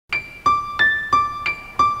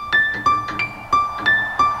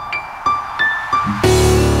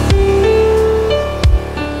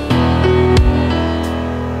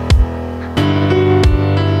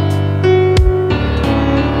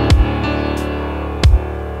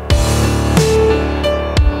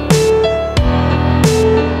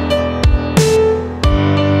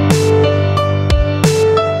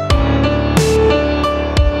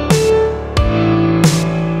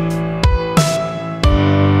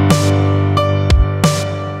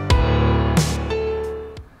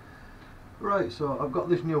Right, so I've got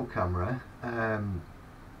this new camera, and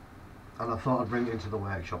I thought I'd bring it into the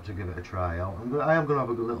workshop to give it a try out. I am going to have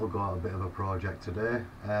a little go at a bit of a project today.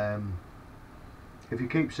 If you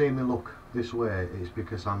keep seeing me look this way, it's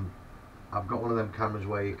because I've got one of them cameras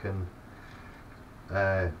where you can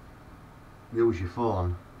use your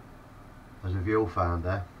phone as a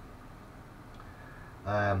viewfinder,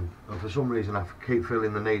 and for some reason I keep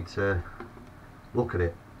feeling the need to look at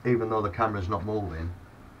it, even though the camera's not moving.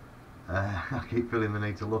 I keep feeling the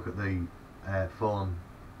need to look at the phone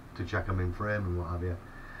to check I'm in frame and what have you.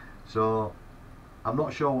 So I'm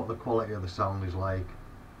not sure what the quality of the sound is like.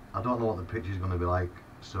 I don't know what the picture is going to be like,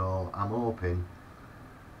 so I'm hoping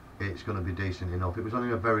it's going to be decent enough. It was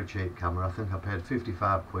only a very cheap camera. I think I paid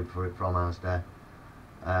 55 quid for it from Asda.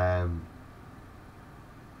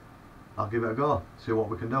 I'll give it a go, see what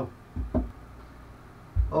we can do.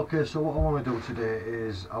 Okay, so what I want to do today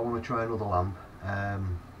is I want to try another lamp.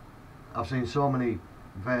 I've seen so many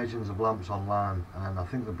versions of lamps online and I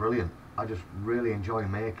think they're brilliant. I just really enjoy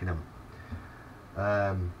making them.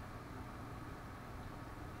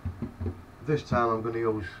 This time I'm going to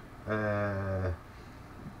use a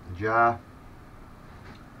jar,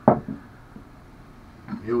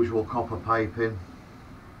 usual copper piping,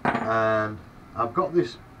 and I've got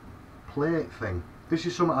this plate thing. This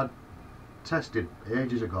is something I'd tested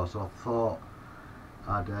ages ago, so I thought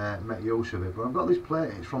I'd make use of it. But I've got this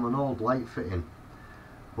plate, it's from an old light fitting,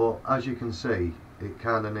 but as you can see it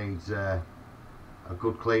kind of needs a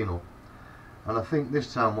good clean up. And I think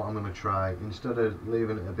this time what I'm going to try, instead of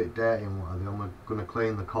leaving it a bit dirty and what have you, I'm going to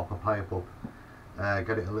clean the copper pipe up,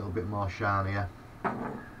 get it a little bit more shinier.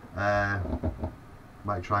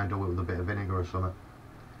 Might try and do it with a bit of vinegar or something.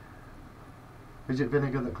 Is it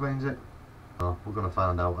vinegar that cleans it? Oh, we're going to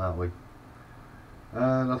find out, aren't we?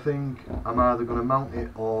 And I think I'm either going to mount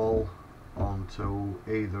it all onto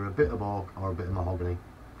either a bit of oak or a bit of mahogany,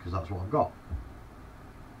 because that's what I've got.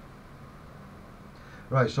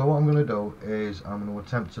 Right, so what I'm going to do is I'm going to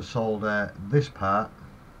attempt to solder this part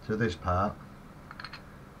to this part,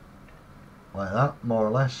 like that, more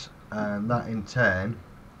or less, and that in turn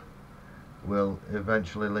will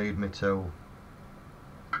eventually lead me to,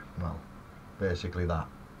 well, basically that.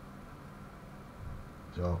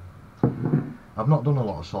 So I've not done a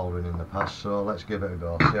lot of soldering in the past, so let's give it a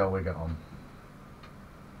go, see how we get on.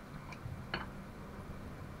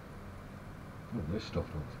 This stuff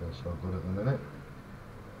don't feel so good at the minute.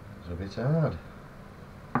 It's a bit hard.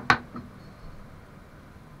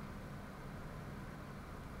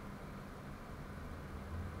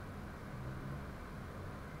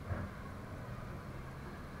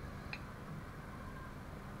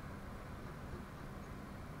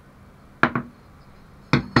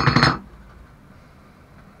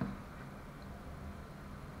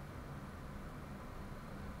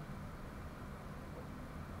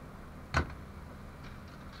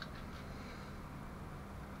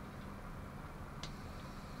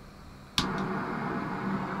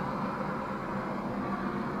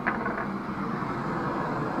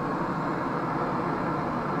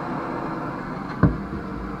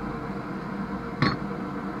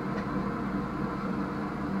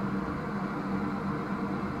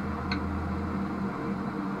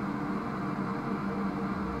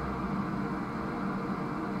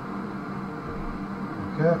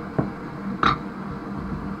 Okay.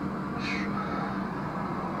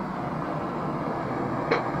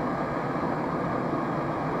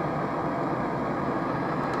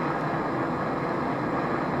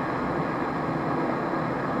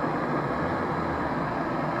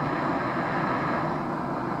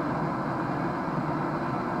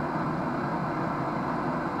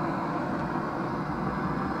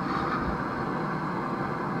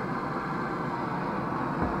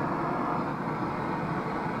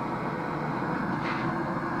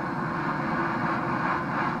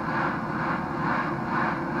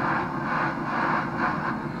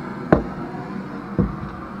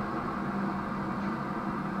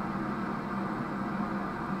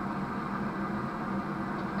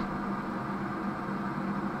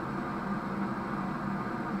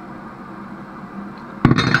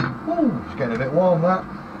 It's getting a bit warm, that.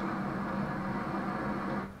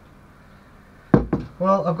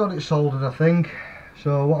 Well, I've got it soldered, I think.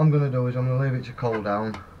 So what I'm going to do is I'm going to leave it to cool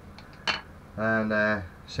down and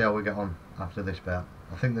see how we get on after this bit.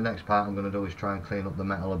 I think the next part I'm going to do is try and clean up the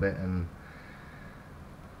metal a bit and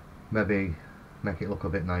maybe make it look a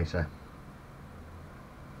bit nicer.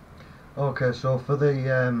 Okay, so for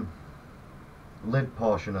the lid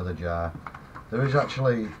portion of the jar, there is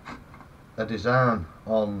actually a design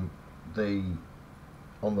on the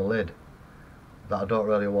lid that I don't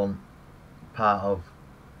really want part of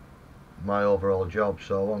my overall job.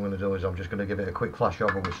 So what I'm going to do is I'm just going to give it a quick flash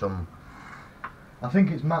over with some, I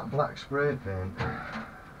think it's matte black spray paint.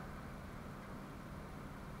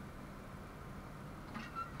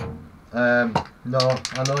 No,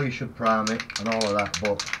 I know you should prime it and all of that,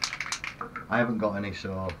 but I haven't got any,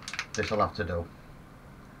 so this will have to do.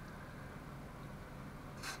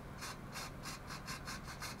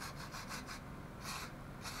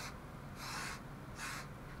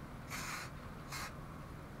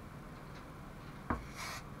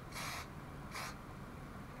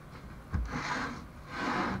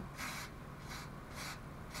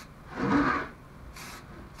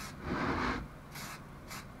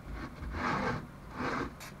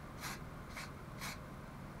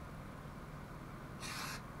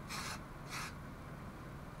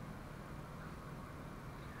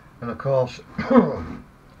 And of course,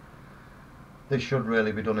 this should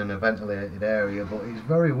really be done in a ventilated area, but it's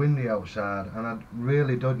very windy outside and I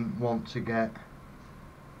really didn't want to get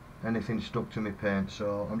anything stuck to my paint,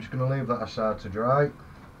 so I'm just going to leave that aside to dry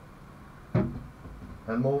and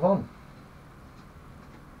move on.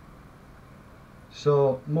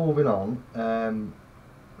 So moving on,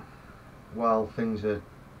 while things are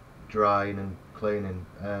drying and cleaning,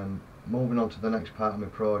 moving on to the next part of my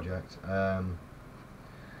project.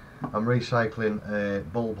 I'm recycling a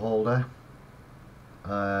bulb holder,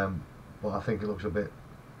 but I think it looks a bit,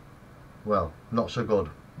 well, not so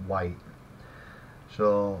good white.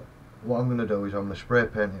 So what I'm going to do is I'm going to spray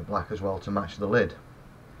paint it black as well to match the lid.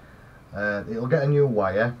 It'll get a new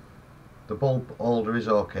wire. The bulb holder is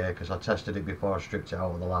okay because I tested it before I stripped it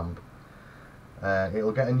out of the lamp.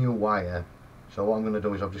 It'll get a new wire, so what I'm going to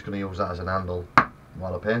do is I'm just going to use that as an handle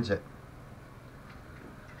while I paint it.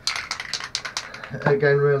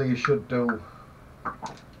 Again, really you should do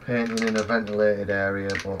painting in a ventilated area,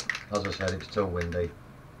 but as I said, it's too windy.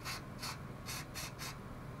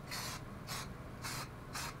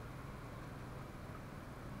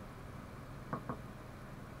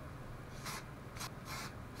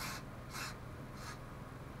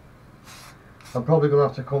 I'm probably going to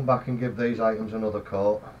have to come back and give these items another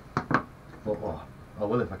coat, but oh, I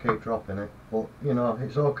will if I keep dropping it, but you know,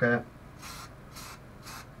 it's okay.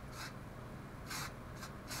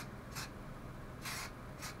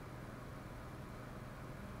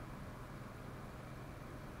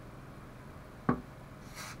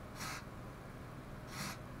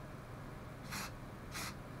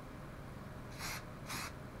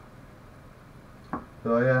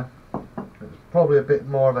 So yeah, it's probably a bit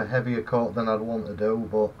more of a heavier coat than I'd want to do,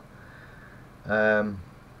 but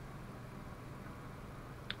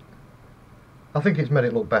I think it's made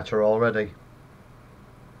it look better already.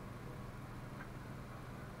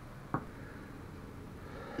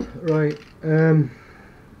 Right, I've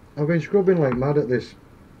been scrubbing like mad at this.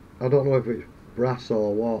 I don't know if it's brass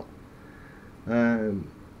or what,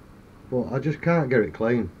 but I just can't get it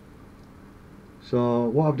clean. So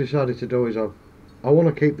what I've decided to do is I want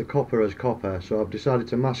to keep the copper as copper, so I've decided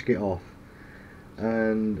to mask it off,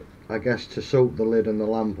 and I guess to suit the lid and the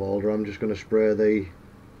lamp holder I'm just going to spray the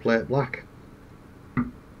plate black.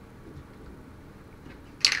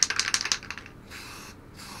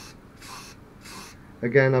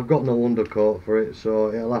 Again, I've got no undercoat for it,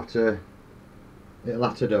 so it'll have to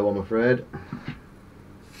do, I'm afraid.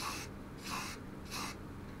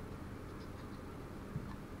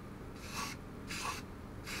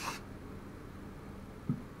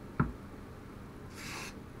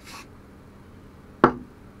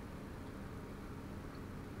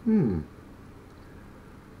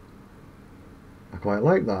 I quite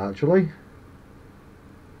like that actually.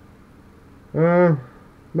 May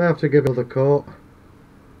have to give it another coat.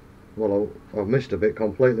 Well, I've missed a bit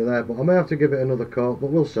completely there, but I may have to give it another coat, but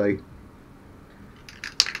we'll see.